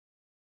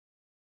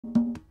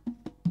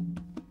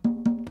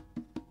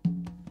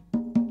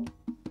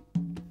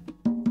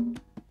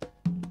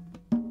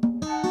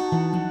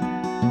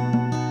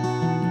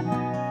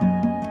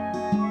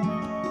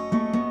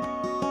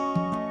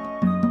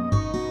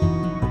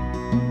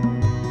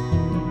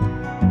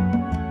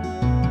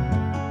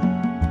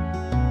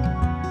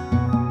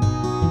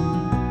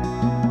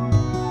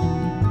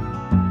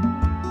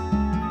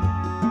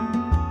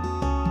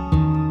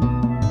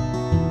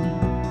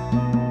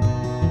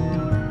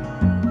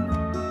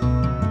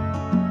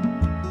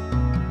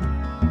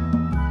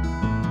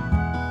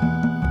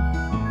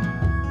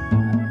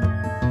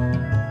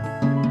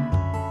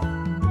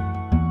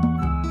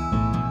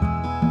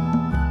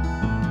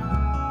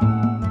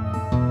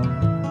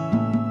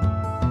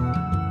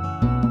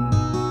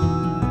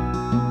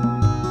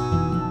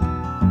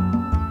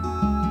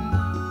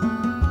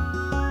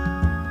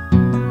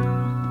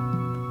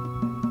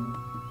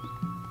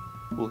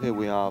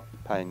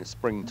paying a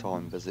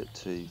springtime visit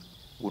to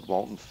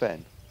Woodwalton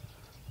Fen,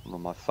 one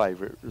of my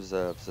favourite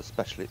reserves,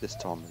 especially at this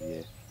time of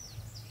year.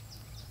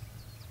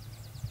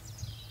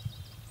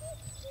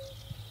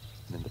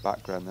 And in the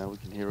background there we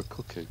can hear a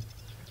cuckoo. You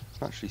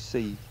can actually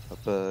see a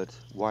bird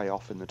way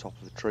off in the top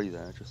of a tree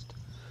there,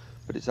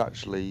 but it's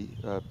actually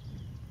a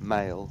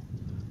male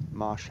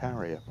marsh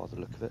harrier by the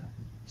look of it.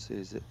 See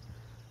as it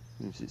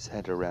moves its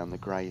head around the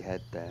grey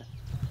head there.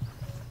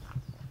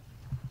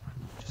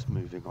 Just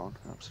moving on,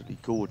 absolutely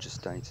gorgeous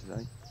day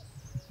today.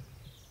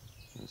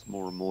 There's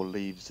more and more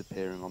leaves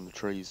appearing on the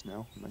trees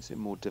now. It makes it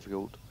more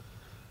difficult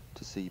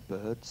to see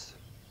birds.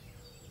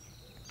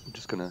 I'm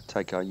just going to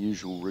take our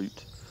usual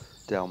route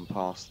down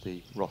past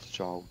the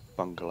Rothschild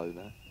bungalow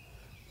there.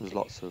 There's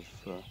lots of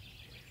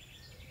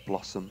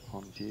blossom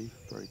on view,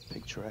 very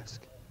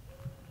picturesque.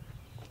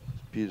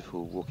 It's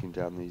beautiful walking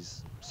down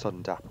these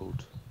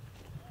sun-dappled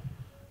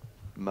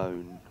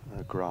mown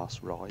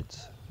grass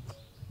rides.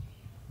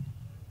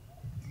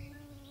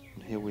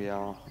 And here we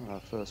are, our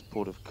first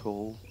port of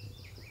call.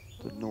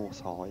 The North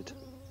Hyde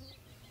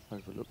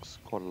overlooks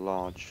quite a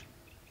large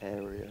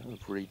area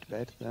of reed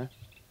bed there.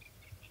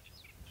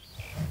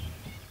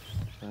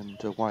 And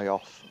way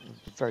off,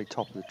 at the very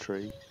top of the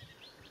tree,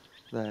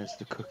 there's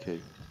the cuckoo.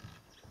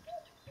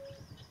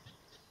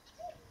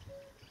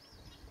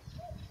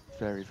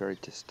 Very, very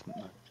distant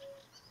though.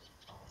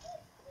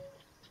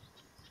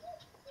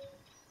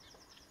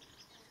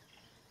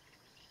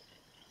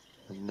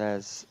 And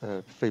there's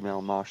a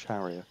female marsh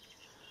harrier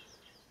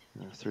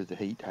through the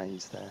heat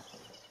haze there.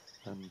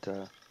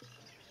 And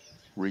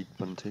reed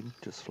bunting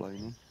just flown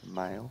in,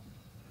 male.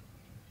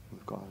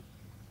 We've got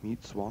a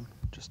mute swan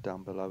just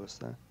down below us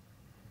there.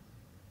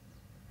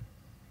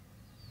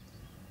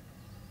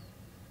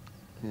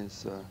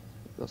 Here's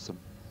got some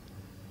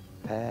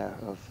pair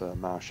of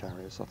marsh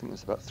harriers. I think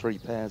there's about 3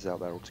 pairs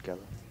out there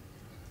altogether.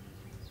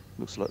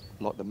 Looks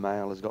like the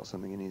male has got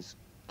something in his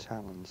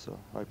talons, so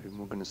hoping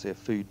we're going to see a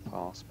food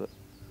pass, but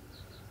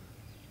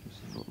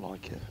doesn't look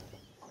like it.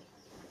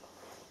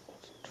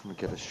 Just trying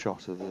to get a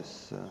shot of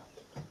this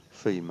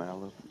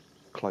female,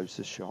 a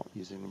closer shot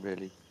using a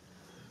really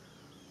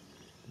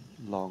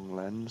long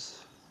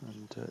lens,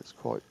 and it's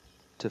quite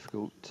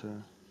difficult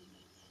to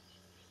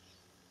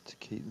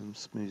keep them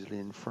smoothly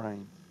in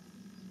frame.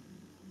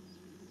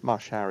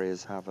 Marsh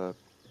harriers have a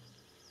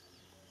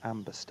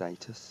amber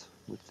status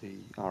with the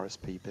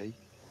RSPB,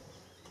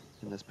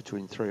 and there's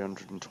between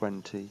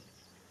 320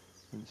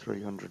 and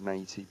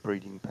 380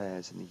 breeding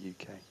pairs in the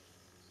UK.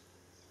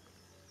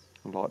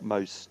 And like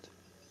most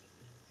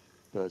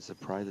birds of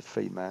prey, the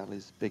female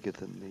is bigger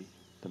than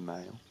the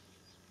male.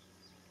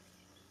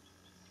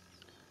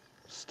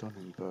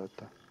 Stunning bird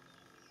though.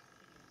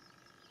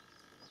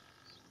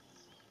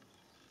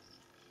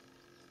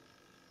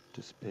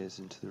 Disappears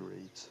into the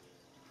reeds.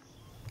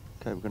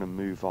 Okay, we're going to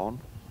move on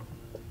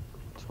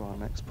to our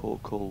next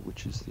port call,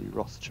 which is the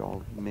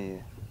Rothschild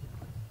Mere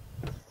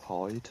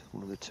Hyde,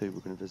 one of the 2 we're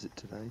going to visit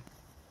today.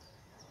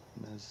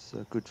 And there's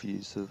good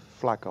views of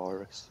flag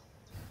iris.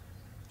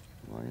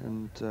 Right,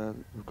 and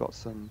we've got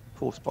some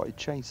 4-spotted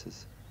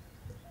chasers.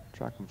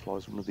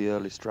 Dragonflies, one of the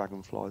earliest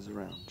dragonflies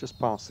around. Just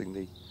passing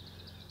the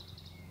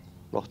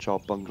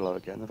Rothschild bungalow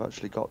again. They've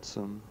actually got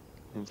some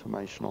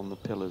information on the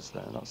pillars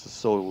there. That's the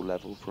soil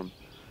level from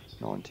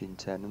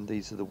 1910, and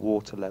these are the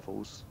water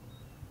levels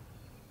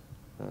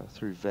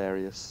through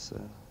various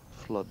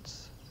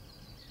floods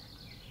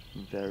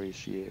in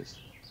various years.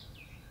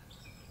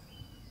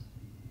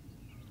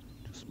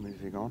 Just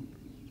moving on.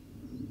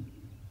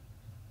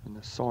 And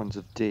there's signs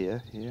of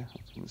deer here.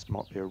 I think this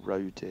might be a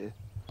roe deer.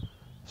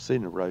 I've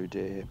seen a roe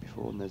deer here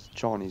before, and there's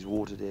Chinese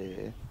water deer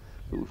here,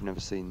 but we've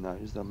never seen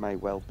those. There may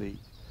well be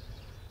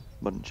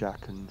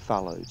muntjac and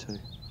fallow too.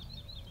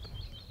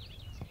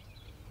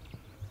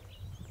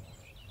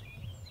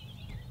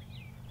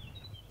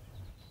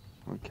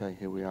 Okay,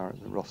 here we are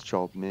at the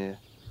Rothschild Mere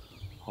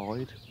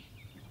Hyde.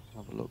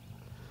 Have a look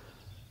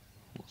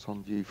what's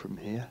on view from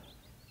here.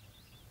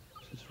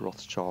 This is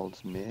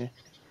Rothschild's Mere.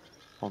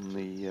 On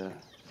the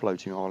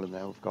floating island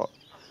there we've got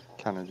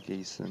Canada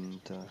geese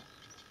and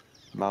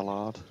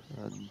mallard,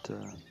 and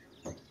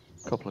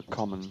a couple of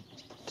common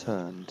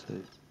tern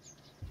too.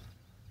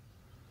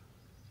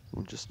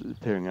 We're just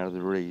appearing out of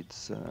the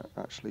reeds,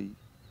 actually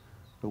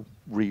a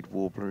reed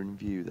warbler in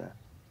view there.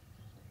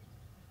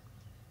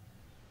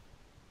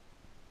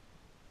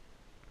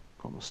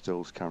 Got my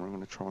stills camera. I'm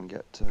going to try and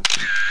get some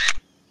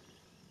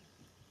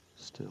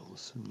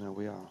stills, and there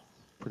we are.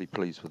 Pretty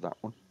pleased with that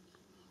one.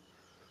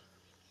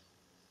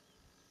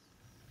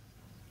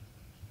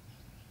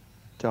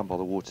 Down by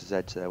the water's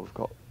edge there we've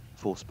got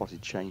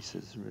 4-spotted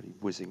chasers really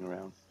whizzing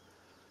around.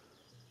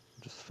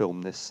 Just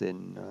filmed this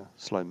in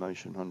slow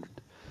motion, 100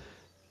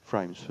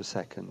 frames per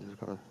second. We've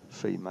got a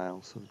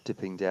female sort of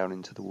dipping down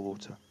into the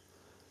water,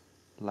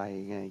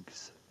 laying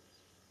eggs.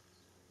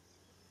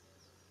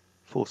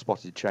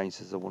 4-spotted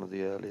chasers are one of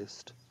the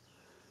earliest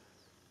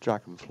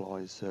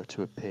dragonflies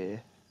to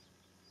appear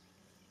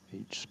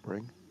each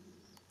spring.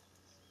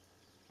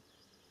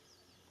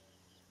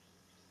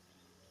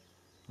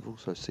 I've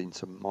also seen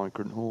some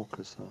migrant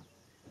hawkers though.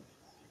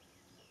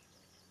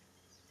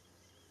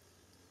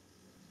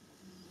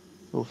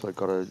 Also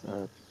got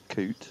a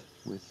coot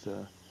with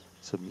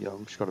some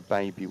young. She's got a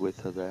baby with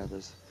her there.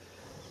 There's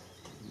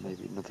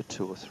maybe another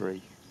 2 or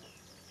 3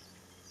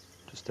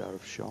 just out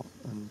of shot,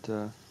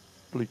 and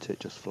blue tit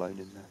just flown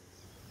in there.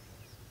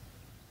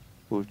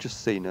 Well, we've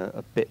just seen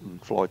a bittern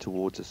fly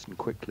towards us and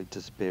quickly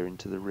disappear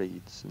into the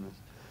reeds, and there's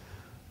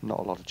not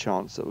a lot of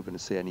chance that we're going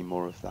to see any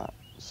more of that,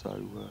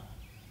 so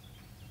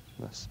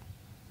let's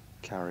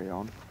carry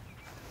on.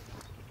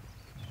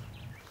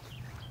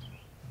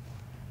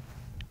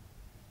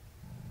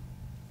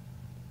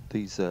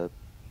 These are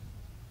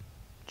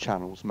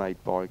channels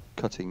made by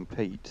cutting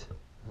peat,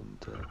 and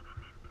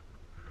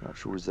the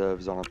actual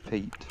reserve is on a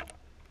peat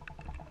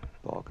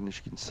bog, and as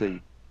you can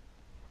see,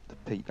 the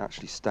peat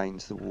actually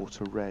stains the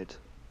water red.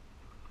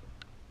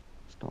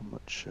 There's not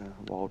much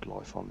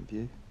wildlife on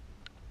view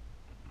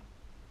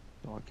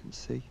that I can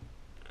see.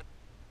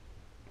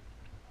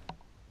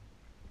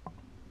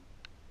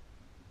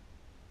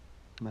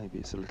 Maybe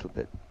it's a little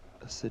bit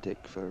acidic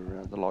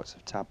for the likes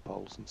of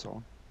tadpoles and so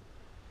on.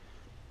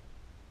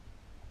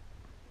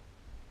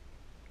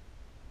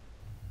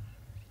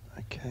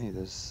 Okay,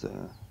 there's,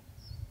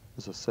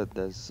 as I said,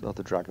 there's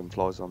other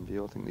dragonflies on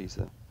view. I think these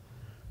are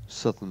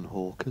southern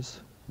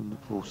hawkers, and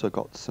we've also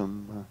got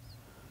some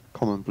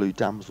common blue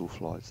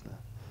damselflies there.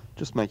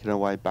 Just making our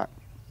way back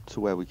to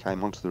where we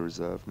came onto the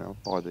reserve now,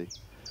 by the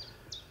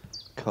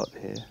cut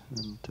here,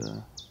 and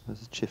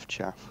there's a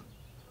chiff-chaff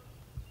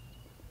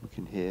we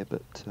can hear,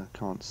 but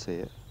can't see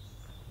it.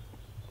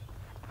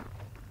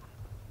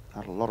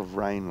 Had a lot of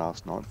rain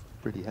last night,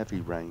 pretty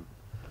heavy rain,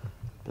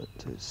 but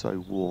it's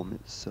so warm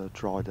it's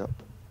dried up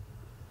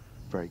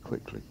very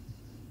quickly.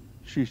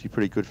 It's usually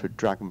pretty good for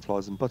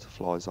dragonflies and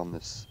butterflies on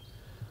this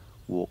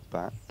walk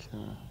back.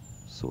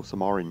 Saw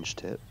some orange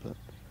tip, but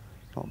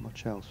not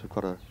much else. We've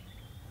got I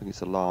think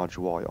it's a large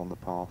white on the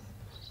path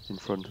in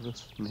front of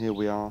us, and here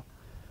we are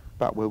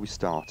back where we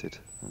started,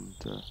 and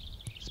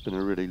it's been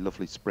a really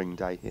lovely spring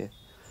day here.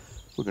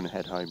 We're going to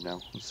head home now.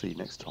 We'll see you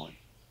next time.